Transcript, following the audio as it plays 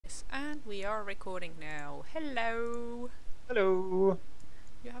And we are recording now. Hello! Hello.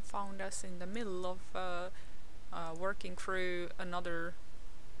 You have found us in the middle of working through another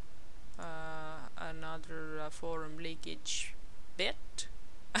forum leakage bit,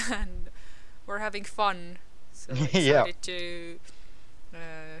 and we're having fun. So Yeah. excited to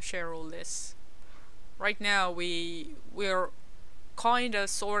share all this. Right now, we're kinda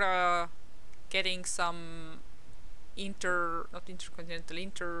sorta getting some not intercontinental,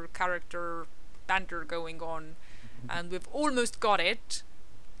 inter-character banter going on, and we've almost got it.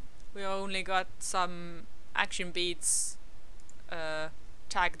 We only got some action beats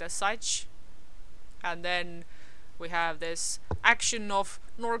tagged as such, and then we have this action of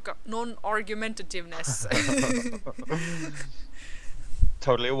non-argumentativeness.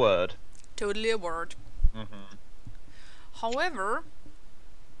 Totally a word. Totally a word. However,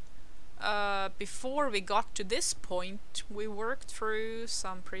 before we got to this point, we worked through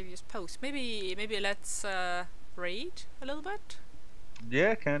some previous posts. Maybe let's read a little bit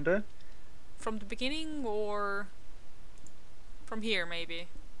Yeah, can do. from the beginning, or from here, maybe.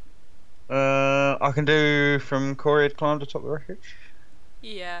 I can do from Corey had climbed atop the wreckage.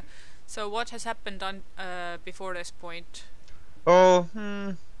 Yeah. So what has happened on before this point? Oh,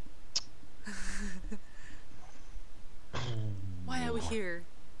 Why are we here?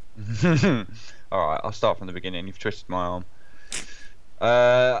 Alright, I'll start from the beginning. You've twisted my arm.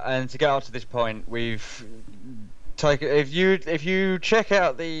 And to get up to this point, we've taken. If you check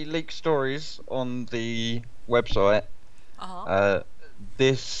out the leaked stories on the website,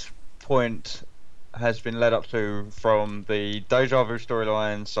 this point has been led up to from the Deja Vu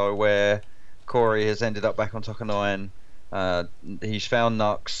storyline. So where Corey has ended up back on Tucker 9. He's found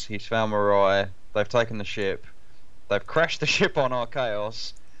Nux. He's found Mirai. They've taken the ship. They've crashed the ship on our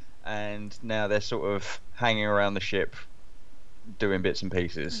Chaos, and now they're sort of hanging around the ship, doing bits and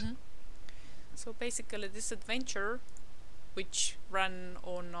pieces. So basically, this adventure, which ran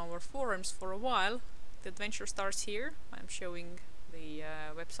on our forums for a while, the adventure starts here. I'm showing the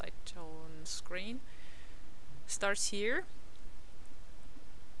website on screen. Starts here.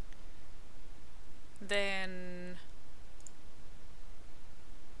 Then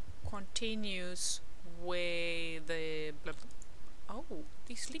continues with the oh,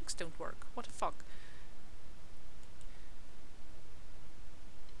 these links don't work. What the fuck?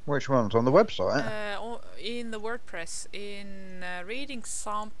 Which one's on the website? In the WordPress, in reading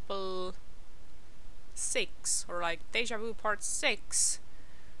sample 6, or like Deja Vu part 6,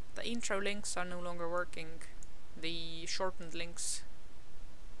 the intro links are no longer working. The shortened links.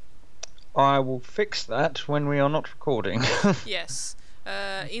 I will fix that when we are not recording. Yes.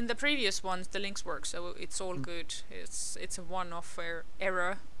 In the previous ones the links work, so it's all good. It's a one-off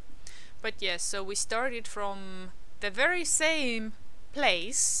error. But yes, so we started from the very same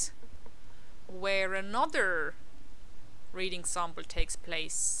place where another reading sample takes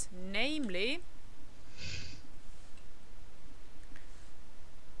place, namely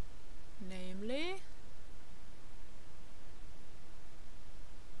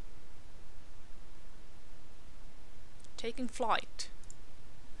taking flight.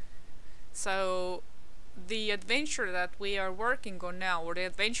 So the adventure that we are working on now, or the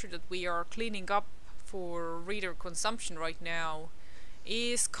adventure that we are cleaning up for reader consumption right now,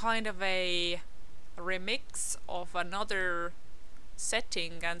 is kind of a remix of another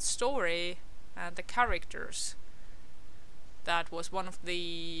setting and story and the characters. That was one of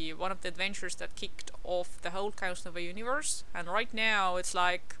the adventures that kicked off the whole ChaosNova universe, and right now it's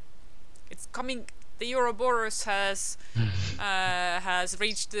like it's coming. The Ouroboros has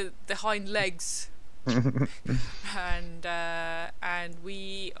reached the hind legs, and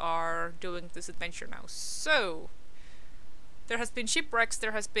we are doing this adventure now. So there has been shipwrecks.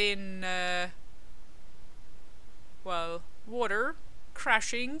 There has been water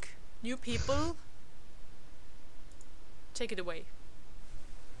crashing, new people. Take it away.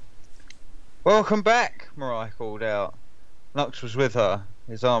 Welcome back, Mirai called out. Nux was with her,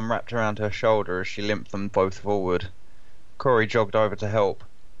 his arm wrapped around her shoulder as she limped them both forward. Corey jogged over to help.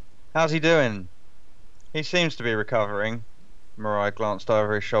 How's he doing? He seems to be recovering. Mirai glanced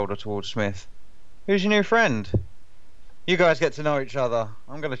over his shoulder towards Smith. Who's your new friend? You guys get to know each other.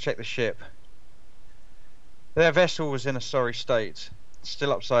 I'm going to check the ship. Their vessel was in a sorry state,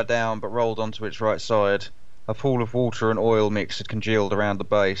 still upside down but rolled onto its right side. A pool of water and oil mix had congealed around the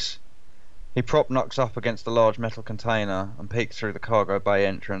base. He propped Nux up against a large metal container and peeked through the cargo bay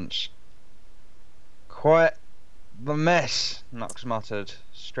entrance. Quite the mess, Nux muttered,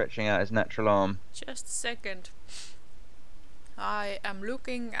 stretching out his natural arm. Just a second. I am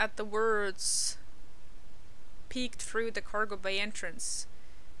looking at the words peeked through the cargo bay entrance.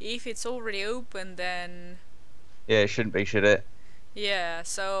 if it's already open, then Yeah, it shouldn't be, should it? yeah.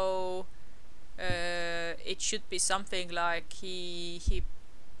 So it should be something like he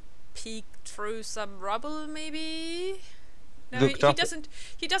peeked through some rubble, maybe. No, Looked he up. doesn't.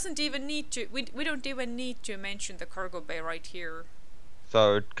 He doesn't even need to. We don't even need to mention the cargo bay right here.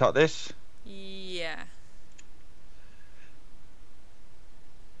 So cut this. Yeah.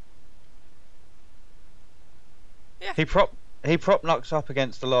 Yeah. He propped Nux up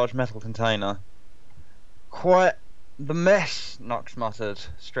against a large metal container. Quite the mess, Nux muttered,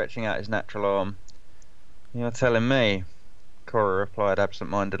 stretching out his natural arm. You're telling me, Cora replied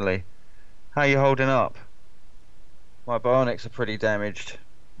absent-mindedly. How you holding up? My bionics are pretty damaged.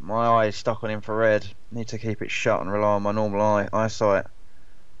 My eye's stuck on infrared. Need to keep it shut and rely on my normal eyesight.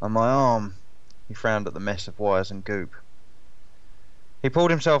 And my arm. He frowned at the mess of wires and goop. He pulled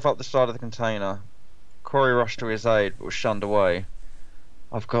himself up the side of the container. Corey rushed to his aid, but was shunned away.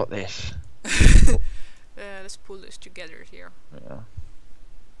 I've got this. Let's pull this together here. Yeah.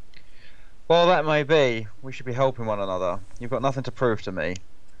 While that may be, we should be helping one another. You've got nothing to prove to me.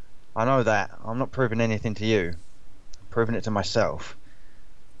 I know that. I'm not proving anything to you. I'm proving it to myself.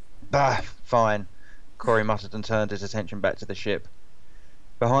 Bah, fine. Corey muttered and turned his attention back to the ship.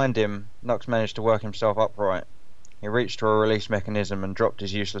 Behind him, Nux managed to work himself upright. He reached for a release mechanism and dropped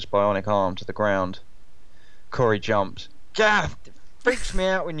his useless bionic arm to the ground. Corey jumped. Gaff! It freaks me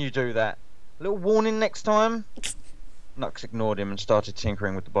out when you do that. A little warning next time? Nux ignored him and started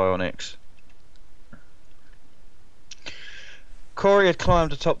tinkering with the bionics. Corey had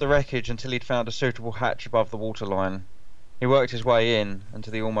climbed atop the wreckage until he'd found a suitable hatch above the waterline. He worked his way in into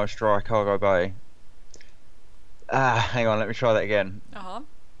the almost dry cargo bay. Hang on, let me try that again.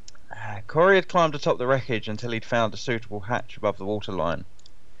 Corey had climbed atop the wreckage until he'd found a suitable hatch above the waterline.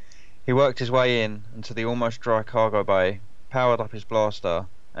 He worked his way in into the almost dry cargo bay, powered up his blaster,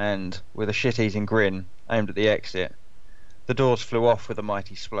 and, with a shit-eating grin, aimed at the exit. The doors flew off with a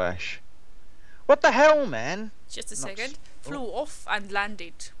mighty splash. What the hell, man? Just a second. Flew off and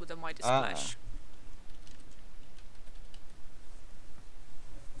landed with a mighty splash.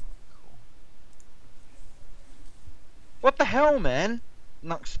 What the hell, man?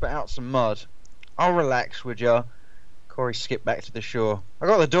 Nux spat out some mud. I'll relax, would ya? Corey skipped back to the shore. I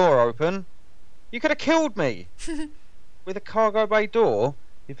got the door open. You could have killed me. With a cargo bay door,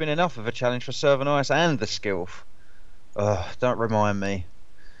 you've been enough of a challenge for Servant Ice and the Skilf. Don't remind me.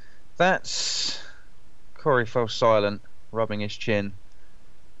 That's... Corey fell silent, rubbing his chin.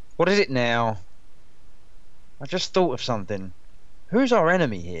 What is it now? I just thought of something. Who's our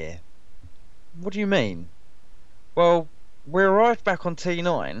enemy here? What do you mean? Well, we arrived back on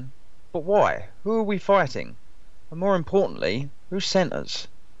T9, but why? Who are we fighting? And more importantly, who sent us?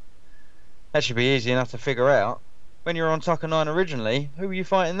 That should be easy enough to figure out. When you were on Tucker 9 originally, who were you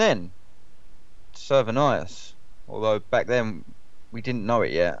fighting then? Servinius. Although back then we didn't know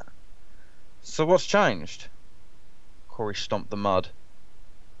it yet. So what's changed? Corey stomped the mud.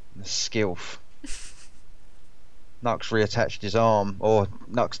 The Skilf. Nux reattached his arm, or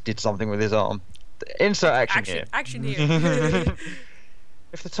Nux did something with his arm. Insert action here. Action here.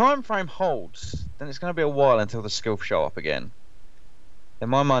 If the time frame holds, then it's going to be a while until the Skilf show up again. Then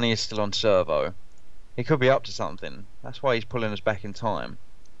my money is still on Servo. He could be up to something. That's why he's pulling us back in time.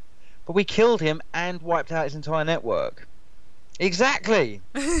 But we killed him and wiped out his entire network. Exactly!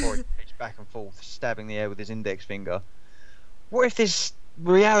 Corey paced back and forth, stabbing the air with his index finger. What if this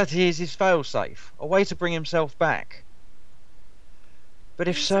reality is his failsafe? A way to bring himself back? But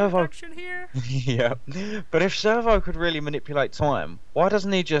if Servo... Action here. Yeah. But if Servo could really manipulate time, why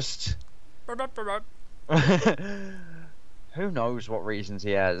doesn't he just... Who knows what reasons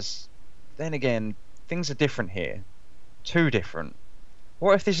he has? Then again, things are different here. Too different.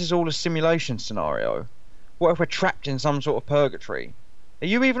 What if this is all a simulation scenario? What if we're trapped in some sort of purgatory? Are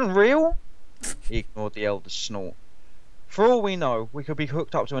you even real? He ignored the elder's snort. For all we know, we could be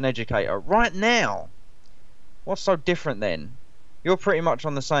hooked up to an educator right now. What's so different then? You're pretty much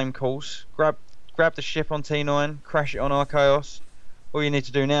on the same course. Grab the ship on T9, crash it on our Chaos. All you need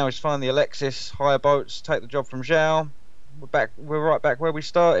to do now is find the Alexis, hire boats, take the job from Zhao. We're right back where we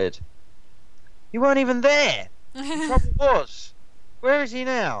started. You weren't even there. The trouble was, where is he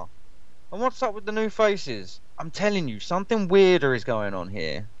now? And what's up with the new faces? I'm telling you, something weirder is going on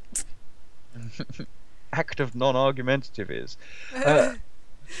here. Act of non-argumentative is.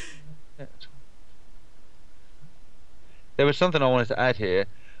 There was something I wanted to add here.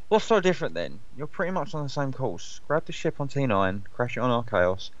 What's so different then? You're pretty much on the same course. Grab the ship on T9, crash it on our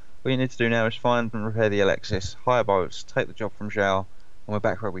Chaos. All you need to do now is find and repair the Alexis, hire boats, take the job from Zhao, and we're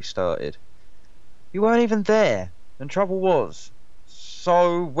back where we started. You weren't even there, and trouble was,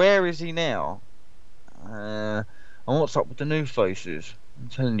 So, where is he now? And what's up with the new faces? I'm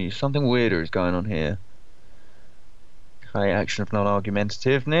telling you, something weirder is going on here. Okay, action of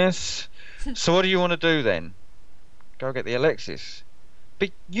non-argumentativeness. So what do you want to do then? Go get the Alexis. But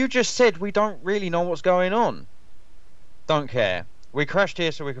you just said we don't really know what's going on. Don't care. We crashed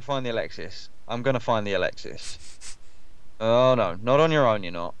here so we could find the Alexis. I'm gonna find the Alexis. Oh no, not on your own,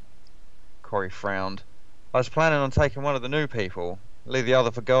 you're not. Corey frowned. I was planning on taking one of the new people. Leave the other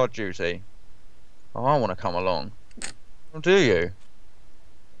for guard duty. Oh, I want to come along. Well, do you?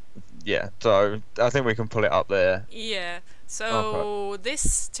 Yeah, so I think we can pull it up there. Yeah, so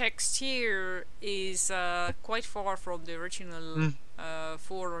this text here is quite far from the original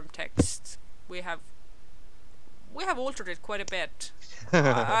forum text. We have altered it quite a bit.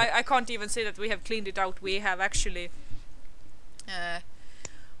 I can't even say that we have cleaned it out. We have actually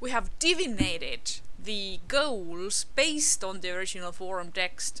we have divinated the goals based on the original forum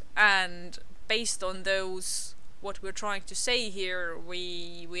text, and based on those, what we're trying to say here,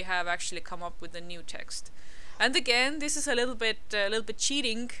 we have actually come up with a new text. And again, this is a little bit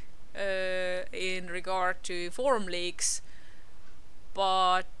cheating in regard to forum leaks,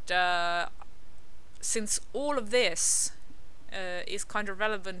 but since all of this is kind of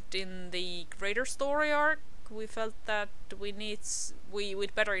relevant in the greater story arc, we felt that we'd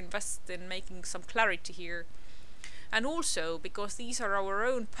better invest in making some clarity here. And also, because these are our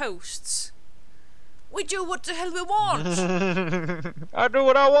own posts, we do what the hell we want! I do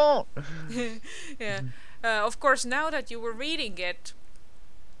what I want! Yeah. Of course, now that you were reading it,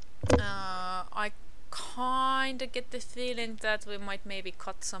 I kinda get the feeling that we might maybe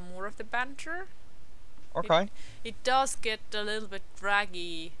cut some more of the banter. Okay. It does get a little bit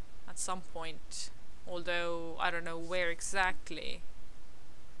draggy at some point, although I don't know where exactly.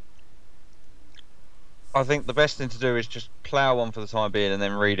 I think the best thing to do is just plough on for the time being and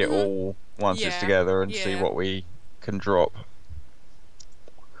then read it all once it's together and see what we can drop.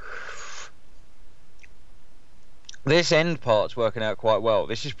 This end part's working out quite well.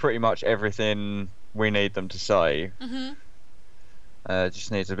 This is pretty much everything we need them to say.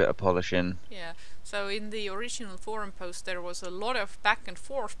 Just needs a bit of polishing. Yeah, so in the original forum post there was a lot of back and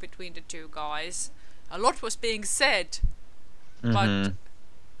forth between the two guys. A lot was being said, but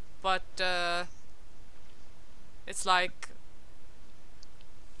it's like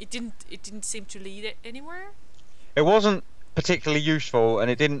it didn't seem to lead it anywhere. It wasn't particularly useful, and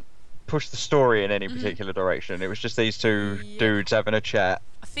it didn't push the story in any particular direction. It was just these two dudes having a chat.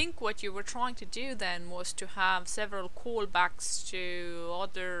 I think what you were trying to do then was to have several callbacks to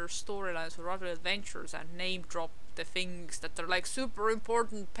other storylines or other adventures and name drop the things that are like super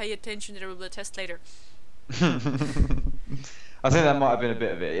important, pay attention, there will be a test later. I think that might have been a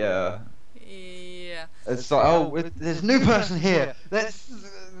bit of it, yeah. Yeah. It's like, oh, there's a new person here. Let's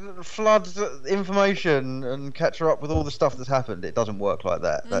flood information and catch her up with all the stuff that's happened. It doesn't work like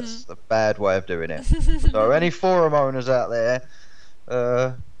that. That's a bad way of doing it. So any forum owners out there,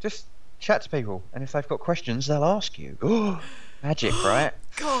 just chat to people, and if they've got questions, they'll ask you. Oh, magic, right?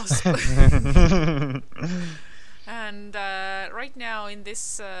 Gasp. And right now in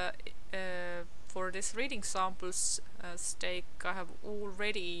this for this reading samples stake, I have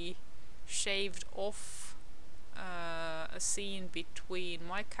already shaved off a scene between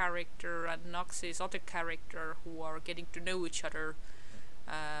my character and Nox's other character, who are getting to know each other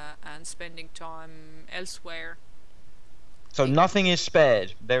and spending time elsewhere. So nothing is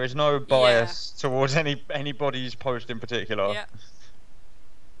spared. There is no bias towards anybody's post in particular. Yeah.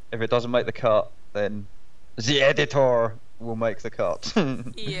 If it doesn't make the cut, then the editor will make the cut.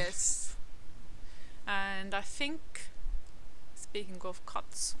 Yes. And I think, speaking of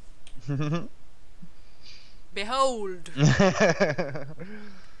cuts, behold! And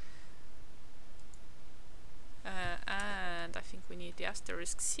I think we need the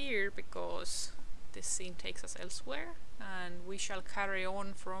asterisks here because this scene takes us elsewhere, and we shall carry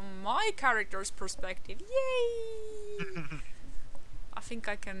on from my character's perspective. Yay! I think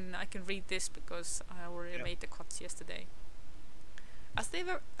I can read this because I already made the cuts yesterday.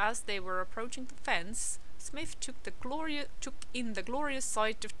 As they were approaching the fence, Smith took in the glorious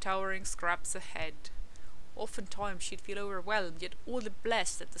sight of towering scraps ahead. Oftentimes she'd feel overwhelmed, yet all the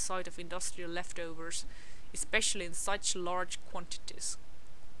blessed at the sight of industrial leftovers, especially in such large quantities.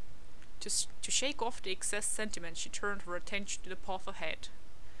 To shake off the excess sentiment, she turned her attention to the path ahead.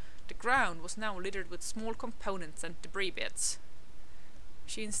 The ground was now littered with small components and debris bits.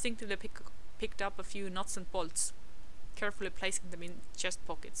 She instinctively picked up a few nuts and bolts, carefully placing them in chest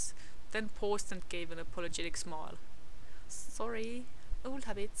pockets, then paused and gave an apologetic smile. Sorry, old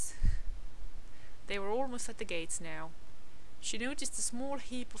habits. They were almost at the gates now. She noticed a small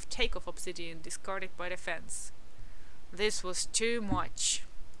heap of takeoff obsidian discarded by the fence. This was too much.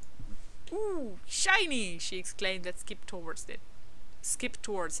 Ooh, shiny! She exclaimed and skipped towards it.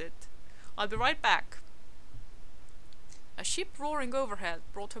 I'll be right back. A ship roaring overhead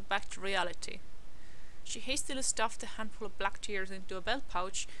brought her back to reality. She hastily stuffed a handful of black tears into a belt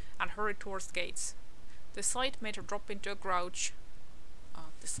pouch and hurried towards the gates. The sight made her drop into a crouch.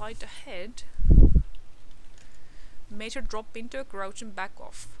 The sight ahead made her drop into a crouch and back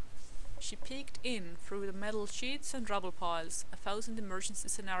off. She peeked in through the metal sheets and rubble piles, 1,000 emergency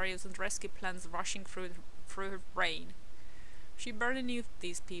scenarios and rescue plans rushing through her brain. She barely knew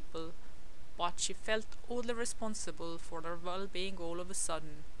these people, but she felt oddly responsible for their well-being all of a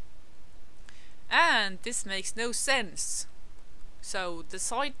sudden. And this makes no sense. So, the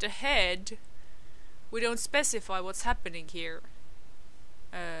sight ahead, we don't specify what's happening here.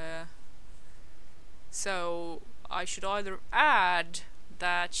 So, I should either add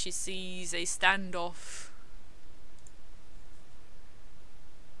that she sees a standoff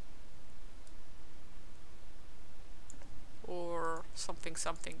or something.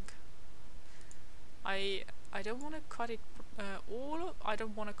 I don't want to cut it I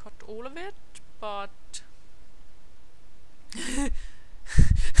don't want to cut all of it, but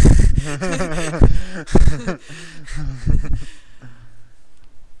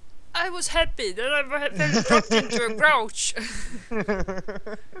I was happy that I dropped into a grouch.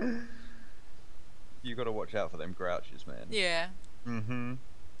 You gotta watch out for them grouches, man. Yeah. Mm-hmm.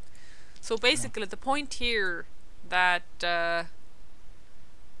 So basically the point here that the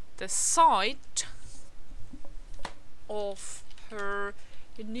sight of her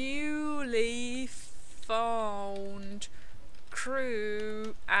newly found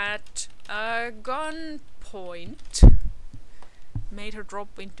crew at a gunpoint made her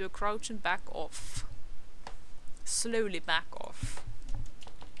drop into a crouch and back off. Slowly back off.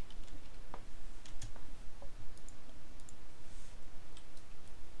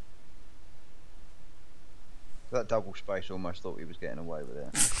 That double space almost thought he was getting away with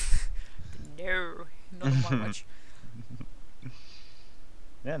it. No, not on my watch.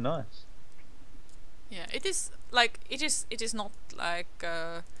 Yeah, nice. Yeah, it is not like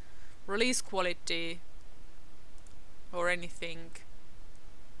release quality or anything,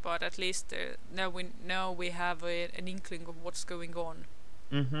 but at least now we have an inkling of what's going on.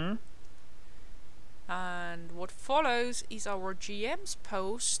 Mm-hmm. And what follows is our GM's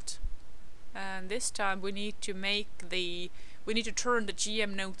post, and this time we need to turn the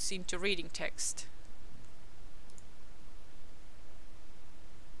GM notes into reading text.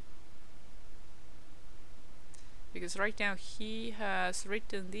 Because right now he has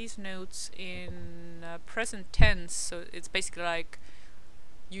written these notes in present tense, so it's basically like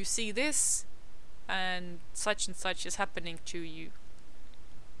you see this and such is happening to you.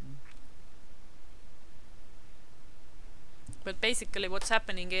 But basically what's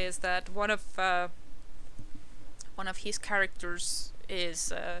happening is that one of his characters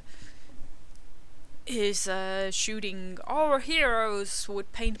is shooting our heroes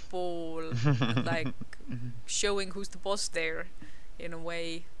with paintball, like showing who's the boss there, in a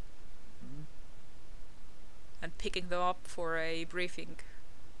way, and picking them up for a briefing.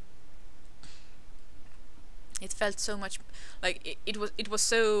 It felt so much like it was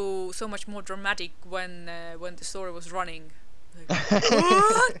so much more dramatic when the story was running. Like,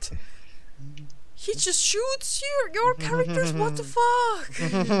 what? He just shoots your characters. What the fuck?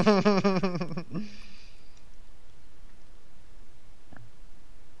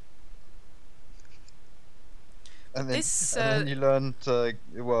 And then you learn to,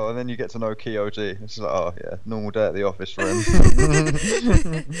 and then you get to know Kyoji. It's like, oh yeah, normal day at the office for him.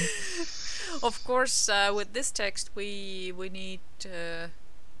 Of course, with this text, we need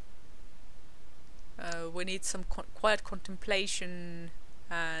some quiet contemplation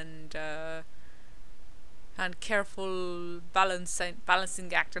and careful balancing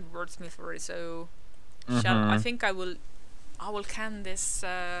act and wordsmithery. So, I think I will can this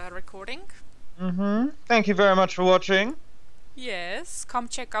recording. Thank you very much for watching. Yes, come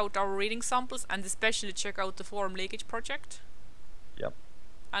check out our reading samples and especially check out the forum Leakage project. Yep.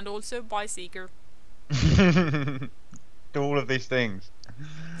 And also buy Seeker. Do all of these things.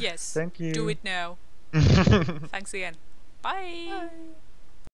 Yes. Thank you. Do it now. Thanks again. Bye. Bye.